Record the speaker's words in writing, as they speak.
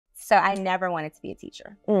So I never wanted to be a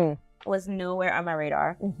teacher. It was nowhere on my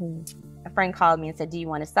radar. A friend called me and said, do you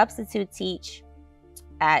want to substitute teach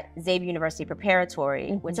at Xavier University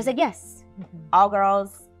Preparatory? Which I said, yes. All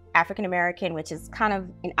girls, African-American, which is kind of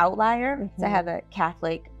an outlier to have a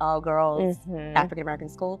Catholic, all girls, African-American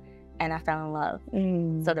school. And I fell in love.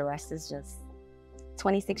 So the rest is just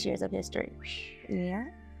 26 years of history. Yeah.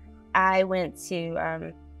 I went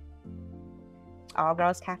to all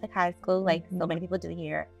girls Catholic high school, like so many people do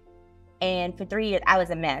here. And for 3 years, I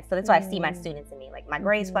was a mess. So that's why I see my students in me. Like my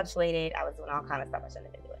grades fluctuated. I was doing all kinds of stuff I shouldn't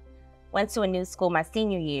have been doing. Went to a new school my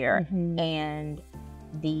senior year, and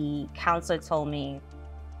the counselor told me,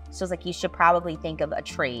 she was like, you should probably think of a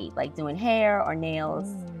trade, like doing hair or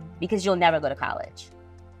nails, because you'll never go to college,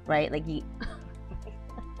 right? Like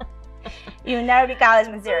you'll never be college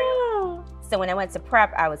material. So when I went to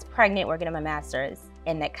prep, I was pregnant, working on my master's,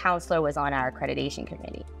 and that counselor was on our accreditation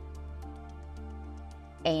committee.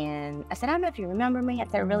 And I said, I don't know if you remember me. I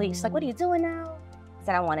said, really? She's like, what are you doing now? I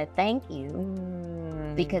said, I want to thank you,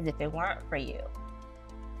 because if it weren't for you,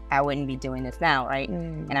 I wouldn't be doing this now, right?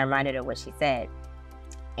 And I reminded her what she said.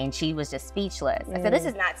 And she was just speechless. I said, this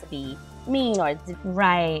is not to be mean or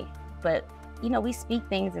right, but you know, we speak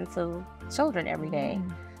things into children every day.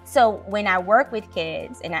 So when I work with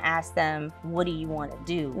kids and I ask them, what do you want to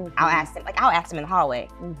do? I'll ask them in the hallway,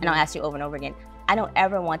 and I'll ask you over and over again. I don't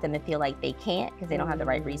ever want them to feel like they can't because they don't have the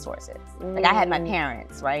right resources. Like I had my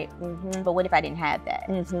parents, right? But what if I didn't have that?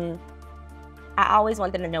 I always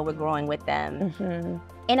want them to know we're growing with them.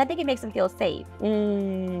 And I think it makes them feel safe. You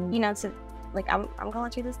know, to like, I'm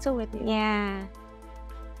going through this too with you. Yeah.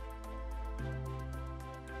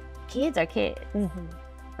 Kids are kids.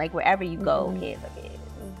 Like wherever you go, kids are kids.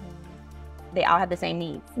 They all have the same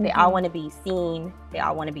needs. They all want to be seen. They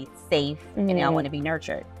all want to be safe, and they all want to be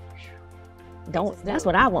nurtured. That's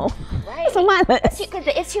what I want. Right. That's on my list. Because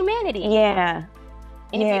it's humanity. Yeah.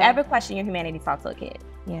 And if you ever question your humanity, talk to a kid.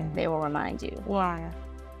 Yeah. They will remind you. Why?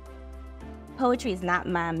 Poetry is not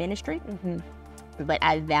my ministry, but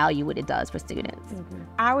I value what it does for students.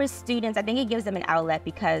 Our students, I think it gives them an outlet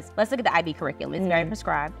because, let's look at the IB curriculum. It's very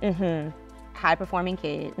prescribed, high-performing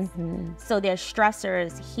kids. So their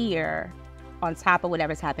stressors here, on top of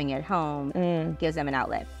whatever's happening at home, gives them an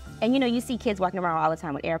outlet. And you know, you see kids walking around all the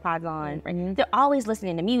time with AirPods on. Right? They're always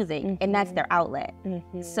listening to music, and that's their outlet.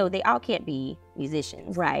 So they all can't be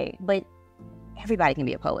musicians. Right. But everybody can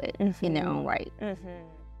be a poet in their own right.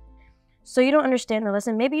 So you don't understand the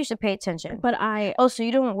lesson. Maybe you should pay attention. But so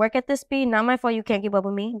you don't work at this speed? Not my fault you can't keep up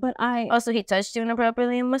with me. But also he touched you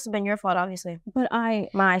inappropriately. It must have been your fault, obviously. But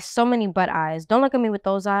so many but eyes. Don't look at me with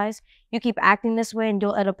those eyes. You keep acting this way and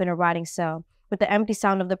you'll end up in a rotting cell with the empty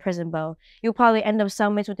sound of the prison bell. You'll probably end up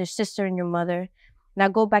cellmates with your sister and your mother. Now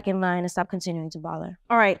go back in line and stop continuing to bother.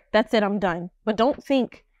 All right, that's it, I'm done. But don't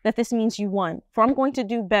think that this means you won. For I'm going to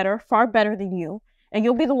do better, far better than you. And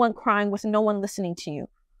you'll be the one crying with no one listening to you.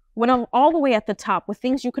 When I'm all the way at the top with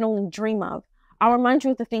things you can only dream of, I'll remind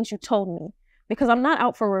you of the things you told me. Because I'm not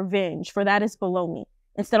out for revenge, for that is below me.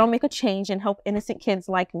 Instead, I'll make a change and help innocent kids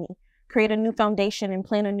like me. Create a new foundation and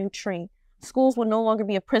plant a new tree. Schools will no longer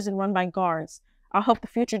be a prison run by guards. I'll help the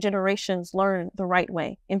future generations learn the right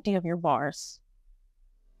way, empty of your bars.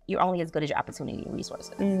 You're only as good as your opportunity and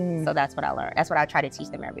resources. So that's what I learned. That's what I try to teach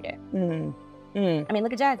them every day. I mean,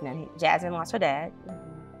 look at Jasmine. Jasmine lost her dad,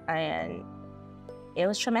 and it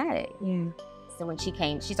was traumatic. So when she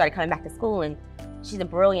started coming back to school, and she's a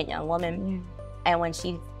brilliant young woman. And when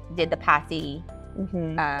she did the Posse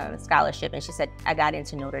scholarship, and she said, I got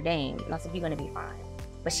into Notre Dame. And I said, you're gonna be fine.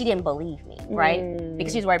 But she didn't believe me, right?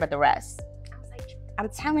 Because she was worried about the rest. I was like, I'm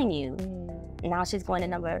telling you. Now she's going to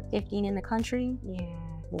number 15 in the country.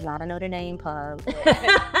 There's not a Notre Dame pub.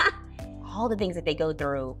 All the things that they go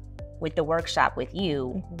through with the workshop with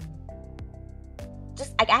you.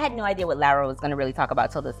 Just like, I had no idea what Lara was gonna really talk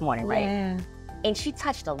about till this morning, right? And she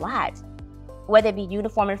touched a lot, whether it be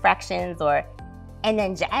uniform infractions and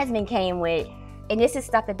then Jasmine came with, and this is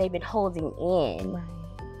stuff that they've been holding in.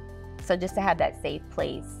 So just to have that safe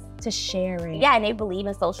place. To share it. Yeah, and they believe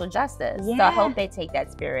in social justice. So I hope they take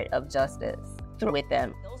that spirit of justice with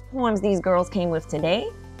them. Those poems these girls came with today,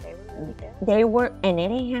 they were, and it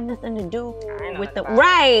ain't have nothing to do with the,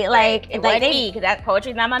 like, it wasn't me, because that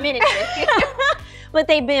poetry's not my ministry. But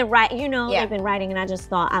they've been they've been writing, and I just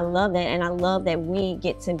thought, I love that, and I love that we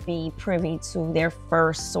get to be privy to their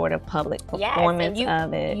first sort of public performance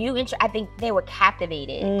of it. I think they were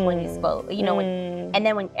captivated when you spoke, you know, and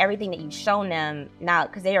then when everything that you've shown them now,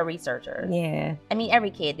 because they are researchers. I mean, every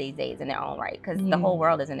kid these days in their own right, because the whole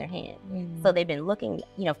world is in their hands. So they've been looking,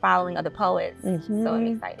 following other poets. So I'm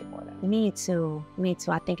excited for them. Me too.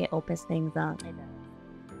 I think it opens things up. It does.